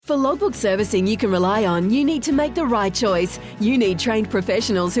For logbook servicing you can rely on, you need to make the right choice. You need trained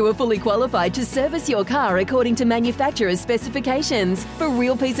professionals who are fully qualified to service your car according to manufacturer's specifications. For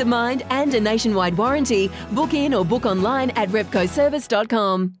real peace of mind and a nationwide warranty, book in or book online at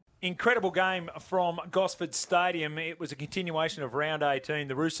repcoservice.com. Incredible game from Gosford Stadium. It was a continuation of round 18.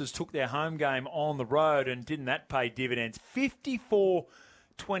 The Roosters took their home game on the road, and didn't that pay dividends? 54-26,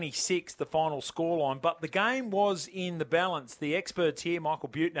 the final scoreline. But the game was in the balance. The experts here, Michael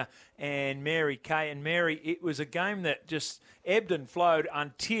Butner and Mary Kay. And Mary, it was a game that just ebbed and flowed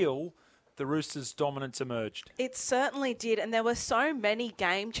until the Roosters' dominance emerged. It certainly did, and there were so many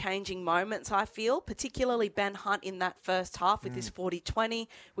game-changing moments, I feel, particularly Ben Hunt in that first half with his 40-20.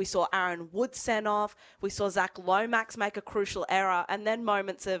 We saw Aaron Wood sent off. We saw Zach Lomax make a crucial error, and then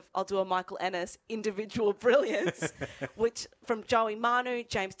moments of, I'll do a Michael Ennis, individual brilliance, which from Joey Manu,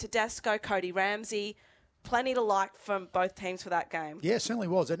 James Tedesco, Cody Ramsey. Plenty to like from both teams for that game. Yeah, it certainly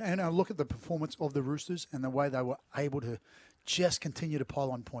was. And I look at the performance of the Roosters and the way they were able to just continue to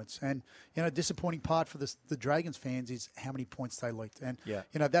pile on points. And, disappointing part for the Dragons fans is how many points they leaked. And,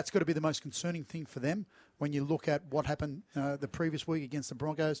 that's got to be the most concerning thing for them when you look at what happened the previous week against the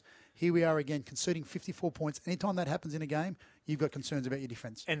Broncos. Here we are again, conceding 54 points. Anytime that happens in a game, you've got concerns about your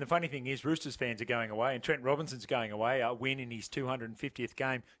defence. And the funny thing is, Roosters fans are going away, and Trent Robinson's going away, a win in his 250th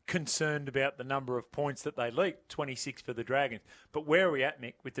game, concerned about the number of points that they leaked, 26 for the Dragons. But where are we at,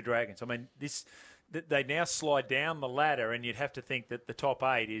 Mick, with the Dragons? I mean, they now slide down the ladder, and you'd have to think that the top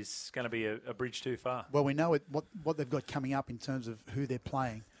 8 is going to be a bridge too far. Well, we know what they've got coming up in terms of who they're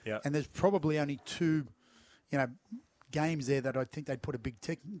playing. Yep. And there's probably only 2, games there that I think they'd put a big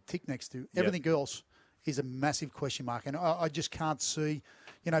tick next to. Everything else is a massive question mark. And I just can't see,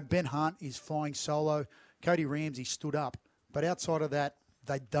 Ben Hunt is flying solo. Cody Ramsey stood up. But outside of that,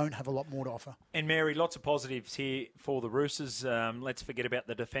 they don't have a lot more to offer. And Mary, lots of positives here for the Roosters. Let's forget about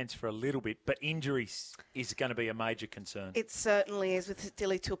the defence for a little bit. But injuries is going to be a major concern. It certainly is with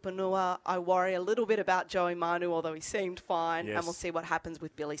Dili Tupanua. I worry a little bit about Joey Manu, although he seemed fine. Yes. And we'll see what happens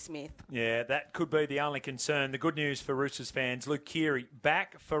with Billy Smith. Yeah, that could be the only concern. The good news for Roosters fans, Luke Keary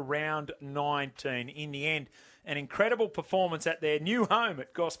back for round 19. In the end, an incredible performance at their new home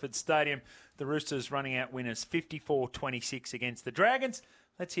at Gosford Stadium. The Roosters running out winners 54-26 against the Dragons.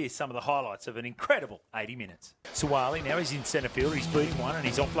 Let's hear some of the highlights of an incredible 80 minutes. Suwali, now he's in centre field. He's beating one and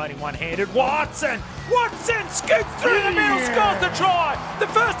he's offloading one-handed. Watson scoots through the middle, scores the try. The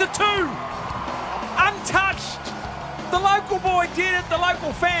first of 2. Untouched. The local boy did it. The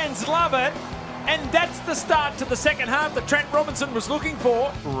local fans love it. And that's the start to the second half that Trent Robinson was looking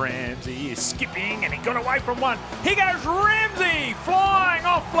for. Ramsey is skipping and he got away from one. Here goes Ramsey, flying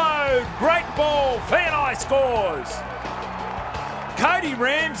offload. Great ball. Fairnight scores. Cody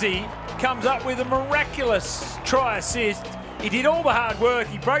Ramsey comes up with a miraculous try assist. He did all the hard work.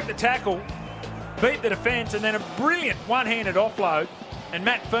 He broke the tackle, beat the defence, and then a brilliant one-handed offload. And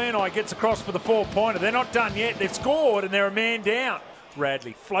Matt Fairnight gets across for the 4-pointer. They're not done yet. They've scored and they're a man down.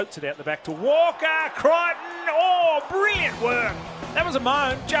 Radley floats it out the back to Walker. Crichton. Oh, brilliant work. That was a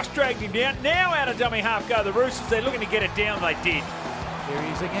moan. Just dragged him down. Now out of dummy half go the Roosters. They're looking to get it down. They did. There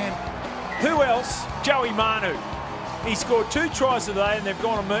he is again. Who else? Joey Manu. He scored 2 tries today and they've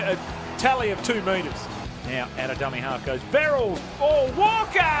gone a tally of 2 metres. Now out of dummy half goes Beryl's. Oh,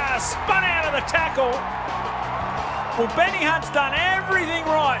 Walker spun out of the tackle. Well, Benny Hunt's done everything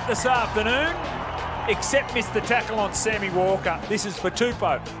right this afternoon, except missed the tackle on Sammy Walker. This is for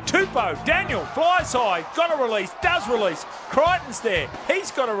Tupou. Daniel flies high, got a release, does release. Crichton's there, he's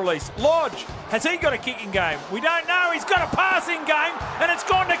got a release. Lodge, has he got a kicking game? We don't know, he's got a passing game, and it's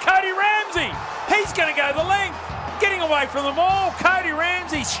gone to Cody Ramsey. He's going to go the length, getting away from them all. Cody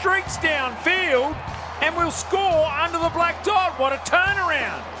Ramsey streaks downfield and will score under the black dot. What a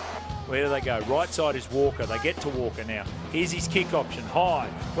turnaround. Where do they go? Right side is Walker. They get to Walker now. Here's his kick option. High.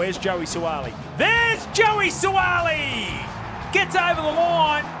 Where's Joey Suwali? There's Joey Suwali! Gets over the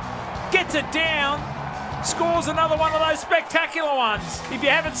line. Gets it down. Scores another one of those spectacular ones. If you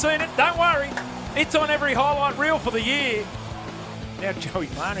haven't seen it, don't worry. It's on every highlight reel for the year. Now Joey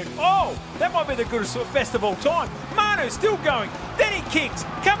Manu. Oh, that might be the best of all time. Manu's still going. Then he kicks.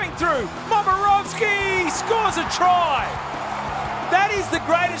 Coming through. Momirovski scores a try. That is the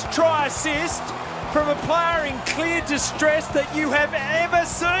greatest try assist from a player in clear distress that you have ever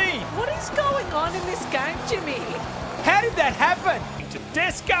seen. What is going on in this game, Jimmy? How did that happen?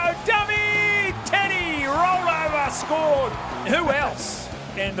 Tedesco, dummy, Teddy, rolled over, scored. Who else?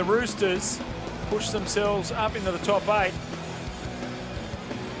 And the Roosters push themselves up into the top 8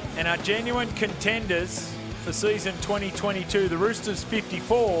 and are genuine contenders for season 2022. The Roosters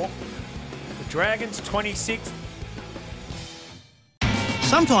 54, the Dragons 26.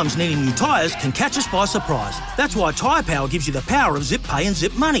 Sometimes needing new tyres can catch us by surprise. That's why Tyre Power gives you the power of Zip Pay and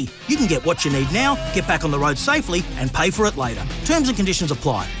Zip Money. You can get what you need now, get back on the road safely and pay for it later. Terms and conditions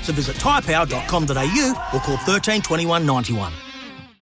apply. So visit tyrepower.com.au or call 13 21 91.